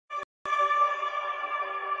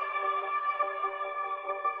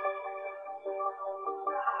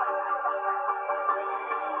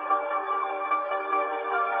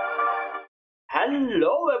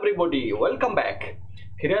Hello everybody, welcome back.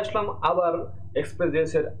 ফিরে আসলাম আবার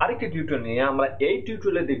এক্সপ্রেসজেস এর আরেকটি টিউটোরিয়াল নিয়ে। আমরা এই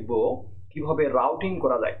টিউটোরিয়ালে দেখব কিভাবে রাউটিং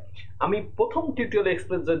করা যায়। আমি প্রথম টিউটোরিয়ালে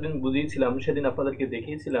এক্সপ্রেস যেদিন বুঝিয়েছিলাম সেদিন আপনাদেরকে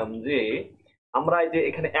দেখিয়েছিলাম যে আমরা এই যে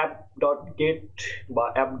এখানে অ্যাপ ডট গেট বা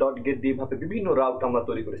অ্যাপ ডট গেট দিয়ে ভাবে বিভিন্ন রাউট আমরা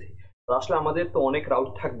তৈরি করেছি। আসলে আমাদের তো অনেক রাউট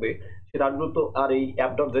থাকবে, সেই রাউটগুলো তো আর এই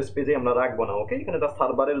অ্যাপ ডট জেস পেজে আমরা রাখবো না। ওকে, এখানে তার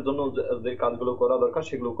সার্ভারের জন্য যে কাজগুলো করা দরকার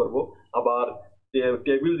সেগুলো করব। আবার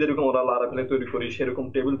টেবিল যেরকম ওরা লারাভেলে তৈরি করি সেরকম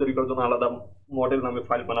টেবিল তৈরি করার জন্য আলাদা মডেল নামে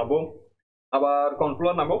ফাইল বানাবো, আবার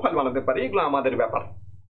কন্ট্রোলার নামেও ফাইল বানাতে পারি। এগুলো আমাদের ব্যাপার।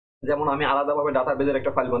 যেমন আমি আলাদাভাবে ডাটাবেজের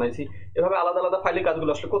একটা ফাইল বানাইছি, এভাবে আলাদা আলাদা ফাইলে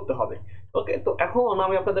কাজগুলো আসলে করতে হবে। ওকে, তো এখন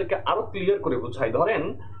আমি আপনাদেরকে আরো ক্লিয়ার করে বুঝাই। ধরেন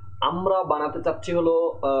আমরা বানাতে চাচ্ছি হলো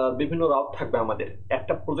বিভিন্ন রাউট থাকবে আমাদের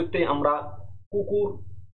একটা প্রজেক্টে। আমরা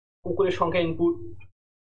কুকুরের সংখ্যা ইনপুট,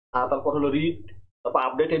 তারপর হলো রিড, তারপর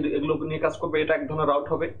আপডেট, এগুলো নিয়ে কাজ করবে। এটা এক ধরনের রাউট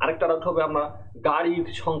হবে। আরেকটা রাউট হবে আমরা গাড়ির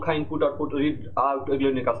সংখ্যা ইনপুট আউটপুট রিড আউট এগুলো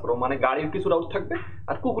নিয়ে কাজ করবো। মানে গাড়ির কিছু রাউট থাকবে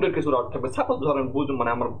আর কুকুরের কিছু রাউট থাকবে। সাপোজ ধরেন বুঝুন,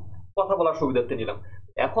 মানে আমার কথা বলার সুবিধার্থে নিলাম।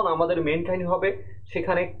 এখন আমাদের মেইন কাহিনী হবে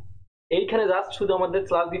সেখানে এইখানে জাস্ট শুধু আমাদের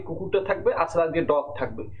স্ল্যাশ দিয়ে কুকুরটা থাকবে আর স্ল্যাশ দিয়ে ডগ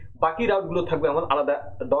থাকবে। বাকি রাউট গুলো থাকবে আমার আলাদা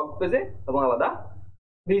ডগ পেজে এবং আলাদা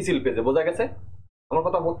ভিসিল পেজে। বোঝা গেছে আমার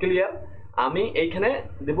কথা? বহুত ক্লিয়ার। আমি এইখানে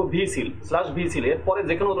দেবো ভিসিল স্ল্যাশ ভিসিল, এরপরে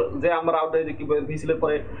যে কোনো যে আমরা ভিসিলের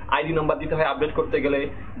পরে আইডি নাম্বার দিতে হয় আপডেট করতে গেলে,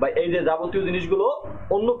 বা এই যে যাবতীয় জিনিসগুলো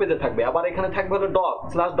অন্য পেজে থাকবে। আবার এখানে থাকবে হলো ডগ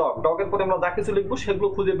স্ল্যাশ ডগ, ডগের পরে আমরা যা কিছু লিখবো সেগুলো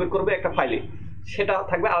খুঁজে বের করবে একটা ফাইলে, সেটা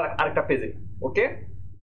থাকবে আরেকটা পেজে। ওকে,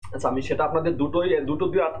 আচ্ছা আমি সেটা আপনাদের দুটো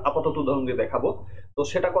দিয়ে আপাতত উদাহরণ দিয়ে দেখাবো। তো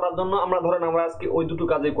সেটা করার জন্য আমরা ধরেন আমরা আজকে ওই দুটো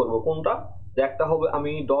কাজই করব। কোনটা? যে একটা হবে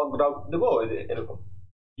আমি ডগ রাউট দেবো এরকম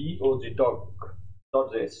ডগ ডট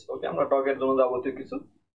জেস। ওকে, আমরা ডগের জন্য যাবতীয় কিছু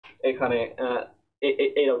এখানে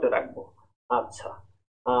এই রাউটে রাখবো। আচ্ছা,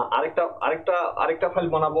 আরেকটা আরেকটা আরেকটা ফাইল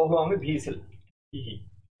বানাবো হলো আমি ভিসিল ভিহি,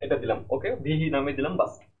 এটা দিলাম। ওকে, ভিহি নামে দিলাম,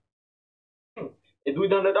 বাস। এই দুই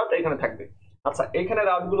ধরনের রাউট এখানে থাকবে। আচ্ছা, এখানে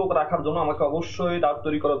রাউট গুলো রাখার জন্য আমাকে অবশ্যই রাউট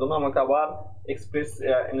তৈরি করার জন্য আমাকে আবার এক্সপ্রেস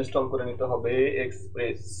ইনস্টল করে নিতে হবে।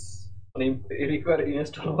 এক্সপ্রেস মানে রিকোয়ার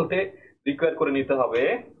ইনস্টল বলতে রিকোয়ার করে নিতে হবে।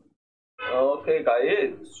 Okay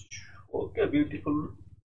guys, okay beautiful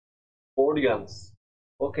audience.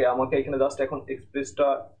 ওকে, আমাকে এখানে জাস্ট এখন এক্সপ্রেসটা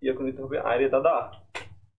ইয়ে করে নিতে হবে। আরে দাদা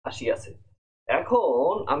আসি আছে।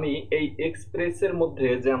 এখন আমি এই এক্সপ্রেসের মধ্যে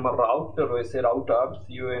যে আমার রাউটটা রয়েছে, রাউটার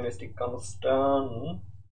CONST কনস্ট্যান্ট,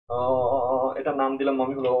 এটা নাম দিলাম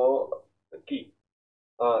আমি হলো কি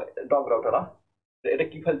ডগ রাউটার। এটা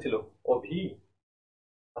কি ফাইল ছিল? ভি,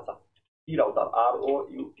 আচ্ছা ভি রাউটার,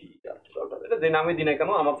 ROUT রাউটার। এটা যে নামে দিই না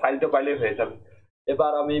কেন আমার ফাইলটা পাইলে হয়ে যাবে।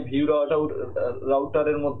 এবার আমি ভিউ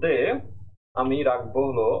রাউটারের মধ্যে আমি রাখবো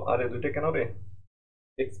হলো, আরে দুটো কেন রে,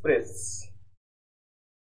 এক্সপ্রেস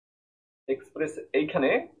এইখানে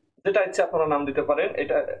যেটা ইচ্ছে আপনারা নাম দিতে পারেন।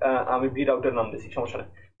 এটা আমি ভি রাউটের নাম দিচ্ছি, সমস্যা নেই।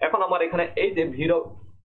 এখন আমার এখানে এই যে ভি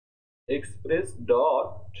এক্সপ্রেস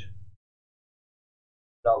ডট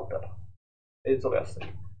রাউটার এই চলে আসছে।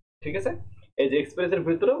 ঠিক আছে, এই যে এক্সপ্রেসের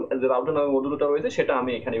ভিতরে যে রাউটার নামে মডুলটা রয়েছে সেটা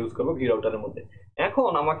আমি এখানে ইউজ করবো ভি রাউটারের মধ্যে।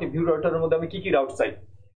 এখন আমাকে ভি রাউটারের মধ্যে আমি কি কি রাউট চাই?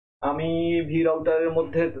 আমি ভি রাউটারের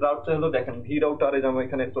মধ্যে রাউট হলো, দেখেন ভি রাউটারে যেমন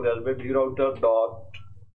এখানে চলে আসবে ভি রাউটার ডট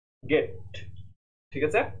গেট। ঠিক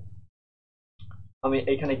আছে, আমি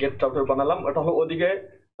এইখানে গেট রাউটার বানালাম। এটা হলো ওদিকে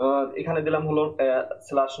এখানে দিলাম হলো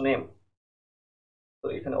স্ল্যাশ নেম। তো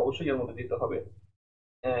এখানে অবশ্যই এর মধ্যে দিতে হবে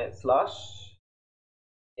স্ল্যাশ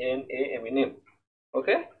NAME নেম।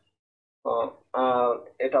 ওকে,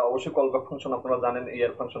 এটা অবশ্যই কলব্যাক ফাংশন আপনারা জানেন,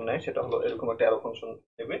 ইয়ার ফাংশন নেয়, সেটা হলো এরকম একটা অ্যারো ফাংশন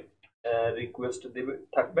দেবে, রিকোয়েস্ট দেবে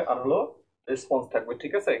থাকবে, আর হলো রেসপন্স থাকবে।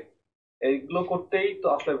 ঠিক আছে, এইগুলো করতেই তো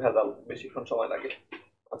আসলে ভেজাল, বেশিক্ষণ সময় লাগে।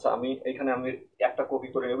 আচ্ছা, আমি এখানে আমি একটা কপি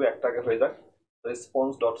করে নেব, একটা আগে হয়ে যাক।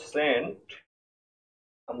 রেসপন্স ডট সেন্ড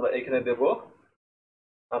আমরা এখানে দেব।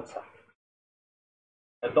 আচ্ছা,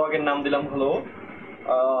 ডগের নাম দিলাম হলো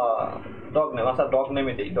ডগ নেম। আচ্ছা, ডগ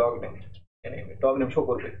নেমে দিই, ডগ নেম শো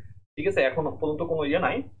করবে। ঠিক আছে, এখন পর্যন্ত কোনো ইয়ে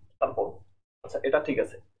নাই। তারপর আচ্ছা এটা ঠিক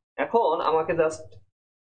আছে। এখন আমাকে জাস্ট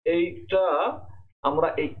এইটা আমরা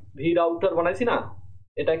এই ভি রাউটার বানাইছি না,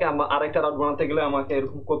 এটাকে আরেকটা রাউট বানাতে গেলে আমাকে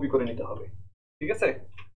এরকম কপি করে নিতে হবে। ঠিক আছে,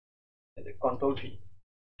 কন্ট্রোল ভি।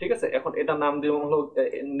 ঠিক আছে, এখন এটা নাম দিব হলো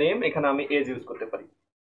নেম। এখানে আমি এজ ইউজ করতে পারি।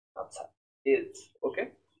 আচ্ছা, এজ। ওকে,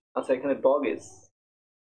 আচ্ছা এখানে ডগ এজ।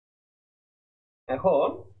 এখন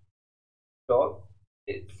ডগ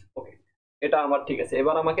এজ। ওকে, এটা আমার ঠিক আছে।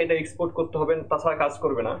 এবার আমাকে এটা এক্সপোর্ট করতে হবে, তাছাড়া কাজ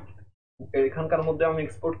করবে না। এখানকার মধ্যে আমি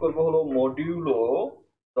এক্সপোর্ট করব হলো modulo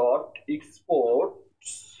dot export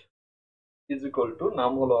is equal to,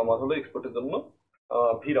 নাম হলো আমার হলো এক্সপোর্টের জন্য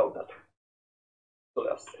ভি রাউটার চলে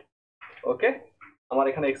আসছে। ওকে, আমার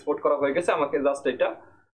এখানে এক্সপোর্ট করা হয়ে গেছে। আমাকে জাস্ট এটা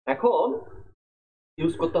এখন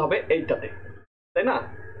ইউজ করতে হবে এইটাতে। তাই না?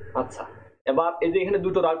 আচ্ছা, এবার এই যে এখানে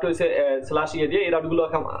দুটো রাউট রয়েছে স্ল্যাশ ইয়ে দিয়ে, এই রাউটগুলো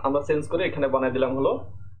আমরা চেঞ্জ করে এখানে বানাই দিলাম হলো,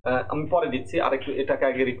 আমি পরে দিচ্ছি, আর একটু এটাকে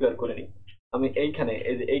আগে রিকোয়ার করে নিই। আমি এইখানে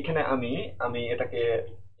এই যে এইখানে আমি আমি এটাকে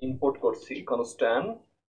ইম্পোর্ট করছি কনস্ট্যান্ট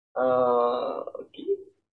কি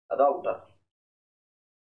রাউটার।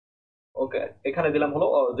 ওকে, এখানে দিলাম হলো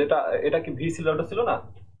যেটা, এটা কি ভিসি রাউটার ছিল না?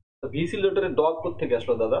 তো ভিসি রাউটারের ডগ কোত্থেকে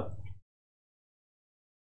আসলো দাদা?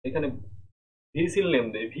 এখানে ভিসিল নেম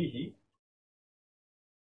দেয় ভিহি,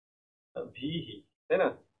 ভিহি, তাই না?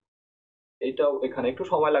 এইটাও এখানে একটু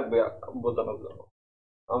সময় লাগবে বোঝানোর জন্য,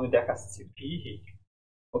 আমি দেখাচ্ছি ভিহি।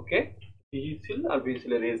 ওকে, ভিসিল আর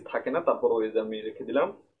ভিসিলের এজ থাকে না, তারপর এজ আমি রেখে দিলাম।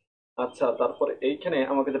 আচ্ছা, তারপরে এইখানে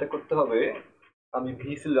আমাকে যেটা করতে হবে, আমি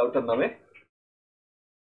ভিসিল রাউটার নামে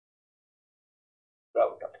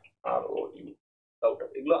router, R O you router,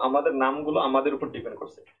 এগুলো আমাদের নামগুলো আমাদের উপর ডিপেন্ড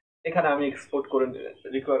করছে। এখানে আমি এক্সপোর্ট করে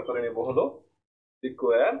রিকোয়ার করে নেব হলো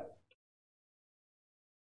রিকোয়ার,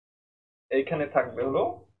 এইখানে থাকবে হলো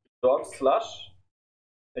ডট স্ল্যাশ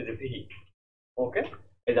এই যে ভি। ওকে,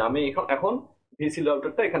 এই যে আমি এখন এখন ভিসিল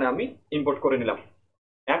রাউটারটা এখানে আমি ইম্পোর্ট করে নিলাম।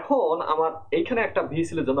 এখন আমার এইখানে একটা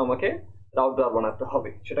ভিসিলের জন্য আমাকে রাউটার বানাতে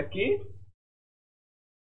হবে, সেটা কি?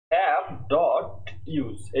 অ্যাপ ডট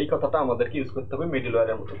ইউজ, এই কথাটা আমাদেরকে ইউজ করতে হবে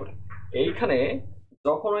মিডলওয়্যারের মতো করে। এইখানে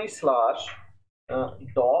যখন ওই স্ল্যাশ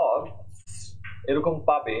ডট এরকম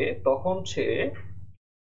পাবে, তখন সে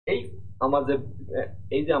এই আমার যে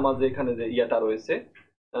এই যে আমার যে এখানে যে ইয়াটা রয়েছে,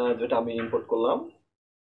 যেটা আমি ইম্পোর্ট করলাম,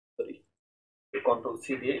 সরি, কন্ট্রোল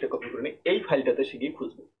সি দিয়ে এটা কপি করে নিই, এই ফাইলটাতে সে গিয়ে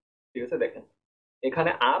খুঁজবে। ঠিক আছে, দেখেন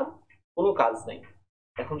এখানে আর কোনো কাজ নেই।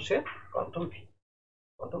 এখন সে কন্ট্রোল ভি,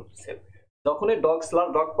 কন্ট্রোল সেভ, যখন এই ডগ স্ল্যাশ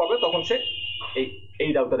ডগ পাবে তখন সে এই এই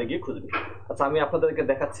রাউটারে গিয়ে খুঁজবে। আচ্ছা, আমি আপনাদেরকে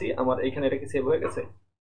দেখাচ্ছি আমার এইখানে এটা কি সেভ হয়ে গেছে।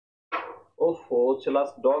 ওফো, স্ল্যাশ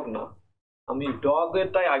ডগ না, আমি ডগ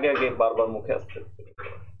এরটাই আগে আগে বারবার মুখে আসছে।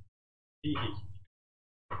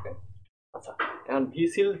 আচ্ছা, এখন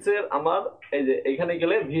ভিসিলসের আমার এই যে এইখানে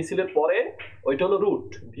গেলে ভিসিলের পরে ওইটা হলো রুট,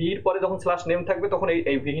 ভির পরে যখন স্ল্যাশ নেম থাকবে তখন এই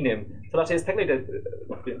এই ভি নেম, স্ল্যাশ এস থাকলে এটা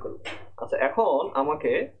প্রিন্ট করবে। আচ্ছা, এখন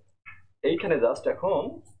আমাকে এইখানে জাস্ট এখন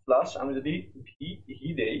স্ল্যাশ আমি যদি ভি হি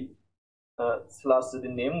দেই, স্ল্যাশ যদি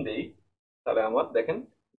নেম দেই, তাহলে আমার দেখেন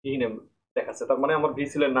ভি নেম দেখাচ্ছে, তার মানে আমার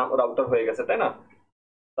ভিসিলের নাম রাউটার হয়ে গেছে, তাই না?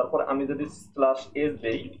 তারপর আমি যদি স্ল্যাশ এজ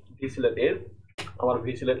দেই, ভিসিলের এজ, আমার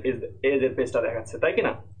ভিসিলের এজ এজ এর পেজটা দেখাচ্ছে, তাই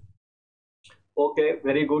কিনা? ওকে,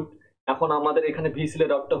 ভেরি গুড। এখন আমাদের এখানে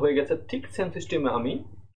ভিসিলের রাউটটা হয়ে গেছে। ঠিক সেম সিস্টেমে আমি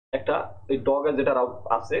একটা এই ডগের যেটা রাউট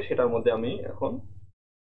আছে সেটার মধ্যে আমি এখন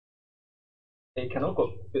এইখানেও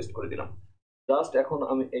পেস্ট করে দিলাম। জাস্ট এখন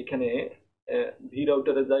আমি এইখানে ভি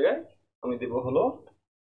রাউটারের জায়গায় আমি দেব হলো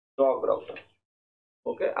ডগ রাউটার।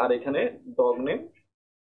 ওকে, আর এখানে ডগ নেম,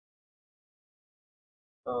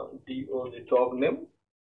 ডিও যে ডগ নেম,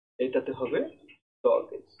 এইটাতে হবে ডগ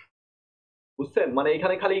এজ। বুঝছেন? মানে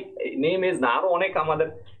এখানে খালি নেম এজ না, আরো অনেক আমাদের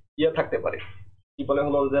ইয়ে থাকতে পারে, কি বলে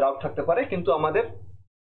হলো যে রাউট থাকতে পারে, কিন্তু আমাদের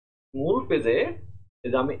মূল পেজে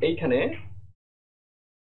যে আমি এইখানে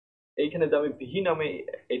এইখানে যে আমি ভি নামে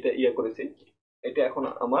এটা ইয়ে করেছি, এটা এখন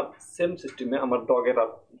আমার সেম সিস্টেমে আমার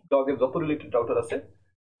ডগের যত রিলেটেড রাউটার আছে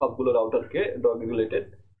সবগুলো রাউটারকে ডগ রিলেটেড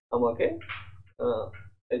আমাকে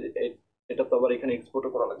এই যে এটা তো আবার এখানে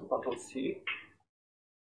এক্সপোর্টও করা লাগবে, কন্ট্রোল সি,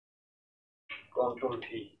 কন্ট্রোল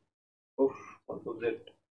ভি, উফ, control Z,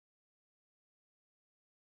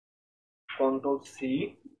 control C,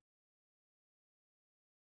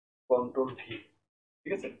 control V.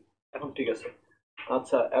 ঠিক আছে, এখন ঠিক আছে।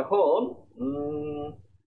 আচ্ছা, এখন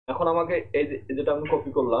এখন আমাকে এই যেটা আমি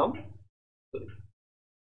কপি করলাম,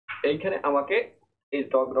 এইখানে আমাকে এই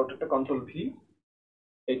ডগ রাউটারটা কন্ট্রোল ভি,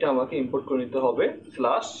 এটা আমাকে ইম্পোর্ট করে নিতে হবে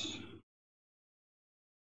স্ল্যাশ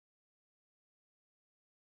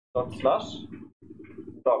ডট স্ল্যাশ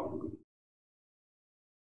ডগ,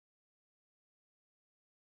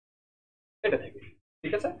 এটা থেকে।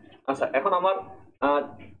 ঠিক আছে, আচ্ছা, এখন আমার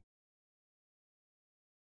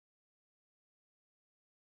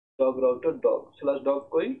dog router dog slash dog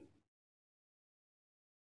কই,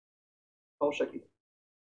 সমস্যা কি?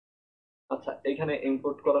 আচ্ছা, এখানে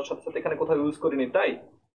ইম্পোর্ট করার সাথে সাথে এখানে কোথাও ইউজ করিনি, তাই?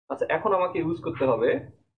 আচ্ছা, এখন আমাকে ইউজ করতে হবে,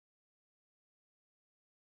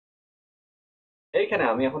 এইখানে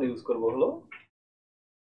আমি এখন ইউজ করব হলো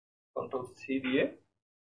কন্ট্রোল সি দিয়ে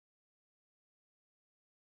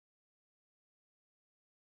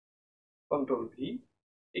কন্ট্রোল ভি,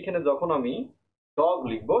 এখানে যখন আমি ডগ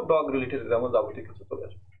লিখবো, ডগ রিলেটেড আমার যাবতীয় কিছু চলে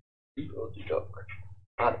আসবে, ডগ।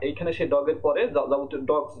 আর এইখানে সেই ডগের পরে যাবতীয়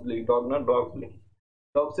ডগস লিখি, ডগ না ডগস লিখি,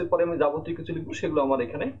 ডগস এর পরে আমি যাবতীয় কিছু লিখবো, সেগুলো আমার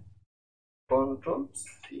এখানে কন্ট্রোল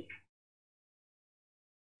সি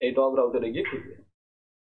এই ডগ রাউটারে গিয়ে খুঁজবে,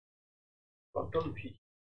 কন্ট্রোল ভি।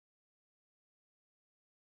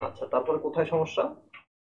 আচ্ছা, তারপরে কোথায় সমস্যা?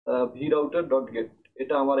 ভি রাউটার ডট গেট,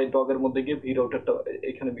 এটা আমার এই ডগের মধ্যে গিয়ে ভি রাউটারটা,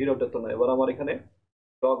 এখানে ভি রাউটার তো নয়, এবার আমার এখানে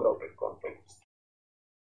ডগ রাউটার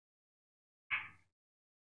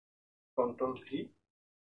কন্ট্রোল ভি।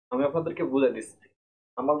 আমি আপনাদেরকে বুঝাই দিচ্ছি,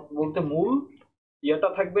 আমার বলতে মূল ইয়েটা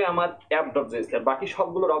থাকবে আমার অ্যাপ ডট জেএস, আর বাকি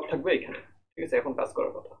সবগুলো রাউট থাকবে এখানে। ঠিক আছে, এখন কাজ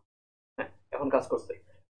করার কথা। হ্যাঁ, এখন কাজ করছে।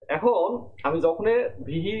 এখন আমি যখন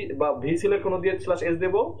ভি বা ভি সিলের কোনো দিয়ে স্ল্যাশ এস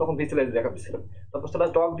দেবো, তখন ভি সিলের দেখাচ্ছিলাম, তারপর স্ল্যাশ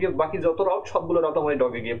ডগ দিয়ে বাকি যত রাউট সবগুলো রাউট আমার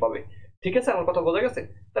ডগে গিয়ে পাবে। ঠিক আছে, আমার কথা বোঝা গেছে?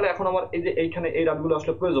 তাহলে এখন আমার এই যে এইখানে এই রাউটগুলো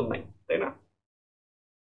আসলে প্রয়োজন নাই, তাই না?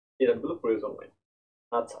 এই রাউটগুলো প্রয়োজন নাই।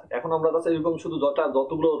 আচ্ছা, এখন আমরা জাস্ট এরকম শুধু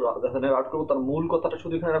যতগুলো যেখানে রাউট করবো তার মূল কথাটা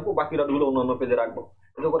শুধু এখানে রাখবো, বাকি রাউটগুলো অন্যান্য পেজে রাখবো।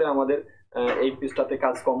 এতে করে আমাদের এই পেজটাতে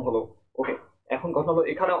কাজ কম হলো। ওকে, এখন কথা হলো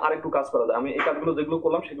এখানেও আরেকটু কাজ করা যায়। আমি এই কাজগুলো যেগুলো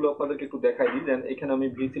করলাম সেগুলো আপনাদেরকে একটু দেখাই দিই। দেন এখানে আমি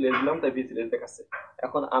ভি সিলেক্ট দিলাম, তাই ভি সিলেক্ট দেখাচ্ছে।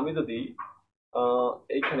 এখন আমি যদি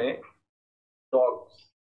এইখানে ডগ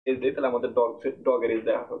এজ দিই, তাহলে আমাদের ডগের এজ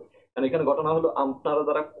দেখা হবে। কারণ এখানে ঘটনা হলো আপনারা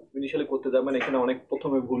যারা ইনিশিয়ালি করতে যাবেন, এখানে অনেক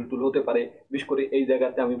প্রথমে ভুল টুল হতে পারে। বিশেষ করে এই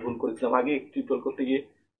জায়গাতে আমি ভুল করেছিলাম, আগে টিউটোরিয়াল করতে গিয়ে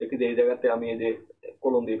দেখি যে এই জায়গাতে আমি এই যে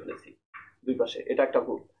কলম দিয়ে ফেলেছি দুই পাশে, এটা একটা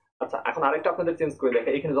ভুল। আচ্ছা, এখন আরেকটা আপনাদের চেঞ্জ করে দেখা,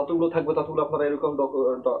 এখানে যতগুলো থাকবে ততগুলো আপনারা এরকম ডগ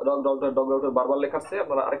রাউটার বারবার লেখা আছে,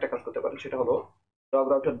 আপনারা আরেকটা কাজ করতে পারেন, সেটা হলো dog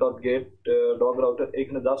router dot gate dog router,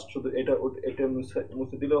 এখানে জাস্ট শুধু এটা এটা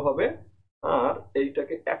মুছে দিলেও হবে। আর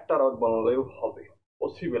এইটাকে একটা রাউট বানালেও হবে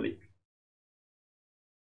পসিবলি,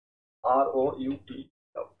 আর ও ইউটি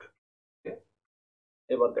রাউট।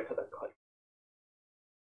 এবার দেখা যাক হয়।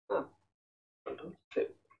 হ্যাঁ,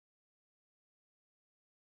 save।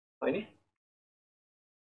 হয়নি?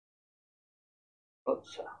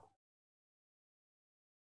 আচ্ছা,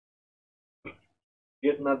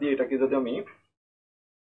 গেট না দিয়ে এটাকে যদি আমি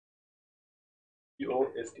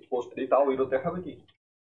পোস্ট দিই, তাও এরো দেখাবে কি?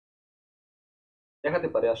 দেখাতে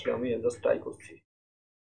পারে, আসলে আমি জাস্ট ট্রাই করছি।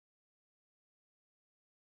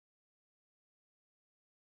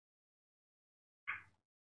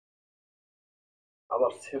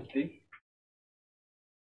 আবার সেভ দিই।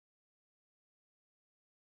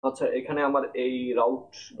 আচ্ছা, এখানে আমার এই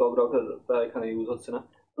ডগ রাউটারটা এখানে ইউজ হচ্ছে না।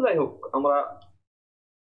 তো যাই হোক, আমরা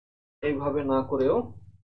এইভাবে না করেও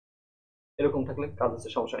এরকম থাকলে কাজ হচ্ছে,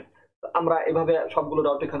 সমস্যা নেই। তো আমরা এভাবে সবগুলো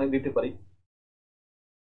রাউট এখানে দিতে পারি।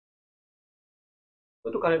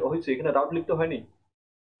 হয়তো কানেক্ট হয়েছে, এখানে রাউট লিখতে হয়নি।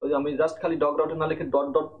 ওই যে আমি জাস্ট খালি ডগ রাউটে না লিখে ডট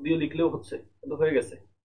ডট দিয়ে লিখলেও হচ্ছে, কিন্তু হয়ে গেছে।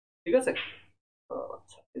 ঠিক আছে।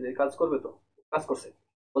 আচ্ছা, এই যে কাজ করবে তো, কাজ করছে,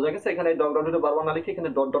 বোঝা গেছে? এখানে ডগ ডট বারবার না লিখে এখানে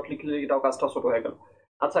ডট ডট লিখলে এটাও কাজটা ছোট হয়ে গেল।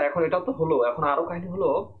 আচ্ছা, এখন এটা তো হলো, এখন আরো কাহিনী হলো,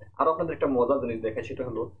 আরো আপনাদের একটা মজার জিনিস দেখাই, সেটা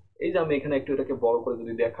হলো এই যে আমি এখানে একটু এটাকে বড় করে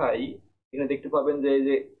যদি দেখাই, এখানে দেখতে পাবেন যে এই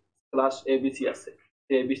যে স্ল্যাশ এবিসি আছে,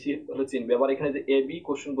 যে এবিসি হলে চিনবে। আবার এখানে যে এবি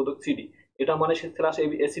কোশ্চেন বোধক সিডি, এটা মানে সে স্ল্যাশ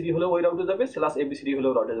এসিডি হলেও ওই রাউটে যাবে, স্ল্যাশ এবিসিডি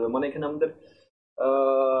হলেও রাউটে যাবে। মানে এখানে আমাদের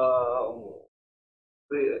আহ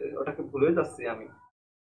ওটাকে ভুলে যাচ্ছি আমি,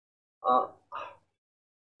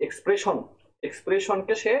 এক্সপ্রেশন,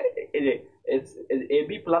 এক্সপ্রেশনকে সে এই যে এ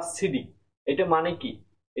বি প্লাস সিডি, এটা মানে কি?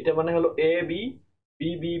 এটা মানে হলো A B B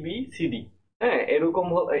B B CD. হ্যাঁ, এরকম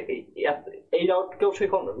এই রাউটকেও সে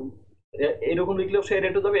এরকম লিখলেও সে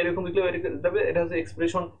রেটে যাবে, এরকম লিখলেও যাবে। এটা হচ্ছে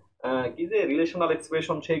এক্সপ্রেশন, কি যে রিলেশনাল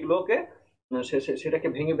এক্সপ্রেশন, সেইগুলোকে সেটাকে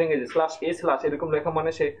ভেঙে ভেঙে যে স্ল্যাশ এ স্ল্যাশ এরকম লেখা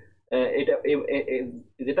মানে সে এটা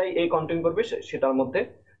যেটাই এ কন্টেন্ট করবে সেটার মধ্যে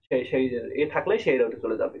সেই এ থাকলেই সেই রাউটে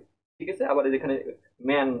চলে যাবে। ঠিক আছে। আবার যেখানে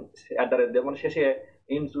ম্যান অ্যাডারের যেমন শেষে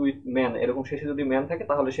ইনস উইথ ম্যান, এরকম শেষে যদি ম্যান থাকে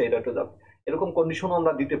তাহলে সেই রাউটে যাবে। এরকম কন্ডিশনও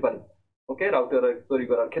আমরা দিতে পারি, ওকে, রাউটার তৈরি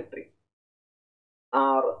করার ক্ষেত্রে।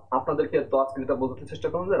 আর আপনাদেরকে তো আজকে যেটা বলতে চেষ্টা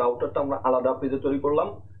করলাম যে রাউটারটা আমরা আলাদা পেজে তৈরি করলাম,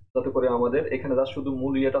 যাতে করে আমাদের এখানে যা শুধু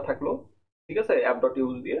মূল ইয়েটা থাকলো, ঠিক আছে, অ্যাপ ডট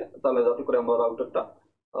ইউজ দিয়ে, তাহলে যাতে করে আমরা রাউটারটা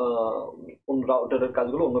কোন রাউটারের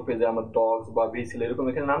কাজগুলো অন্য পেজে আমরা ডগস বা ভিসিল এরকম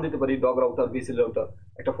এখানে নাম দিতে পারি, ডগ রাউটার ভিসিল রাউটার,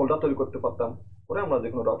 একটা ফোল্ডার তৈরি করতে পারতাম, করে আমরা যে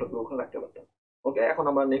কোনো রাউটার ওখানে রাখতে পারতাম। ওকে, এখন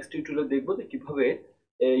আমরা নেক্সট টিউটোরিয়ালে দেখবো যে কিভাবে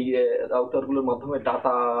এই রাউটার গুলোর মাধ্যমে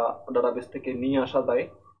ডাটাবেস থেকে নিয়ে আসা যায়,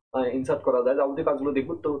 ইনসার্ট করা যায়, যাবতীয় কাজগুলো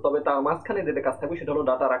দেখবো। তো তবে তার মাঝখানে যেটা কাজ থাকবে সেটা হলো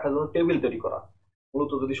ডাটা রাখার জন্য টেবিল তৈরি করা,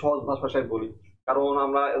 মূলত যদি সহজ ভাষায় বলি। কারণ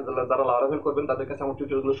আমরা যারা লারাভেল করবেন তাদের কাছে আমার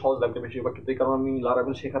টিউটোরিয়াল গুলো সহজ লাগবে বেশিরভাগ ক্ষেত্রে, কারণ আমি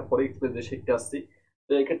লারাভেল শেখার পরে এক্সপ্রেস যে শিখতে আসছি।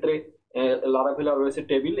 তো এক্ষেত্রে লারাভেল রয়েছে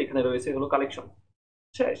টেবিল, এখানে রয়েছে হলো কালেকশন।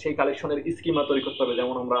 সেই কালেকশনের স্কিমা তৈরি করতে হবে।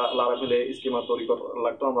 যেমন আমরা লারাভেলে স্কিমা তৈরি করা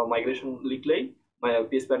লাগতো, আমরা মাইগ্রেশন লিখলেই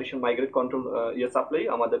পিএস প্যারিশন মাইগ্রেট কন্ট্রোল চাপলেই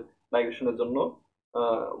আমাদের মাইগ্রেশনের জন্য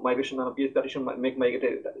মাইগ্রেশন পিএস প্যারিশন মেক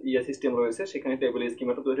মাইগ্রেটের সিস্টেম রয়েছে, সেখানে টেবিলের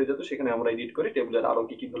স্কিমাটা তৈরি হয়ে যেত। সেখানে আমরা এডিট করে টেবিলের আরো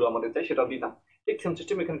কি কি গুলো আমাদের চাই সেটা দিতাম। ঠিক সেম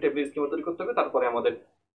সিস্টেম এখানে টেবিলের স্কিমা তৈরি করতে হবে, তারপরে আমাদের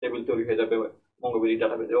টেবিল তৈরি হয়ে যাবে মঙ্গোবেরি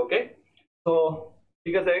ডাটাবেজে। ওকে, তো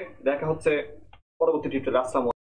ঠিক আছে, দেখা হচ্ছে পরবর্তী টিউটোরিয়ালে। আসসালামু আলাইকুম।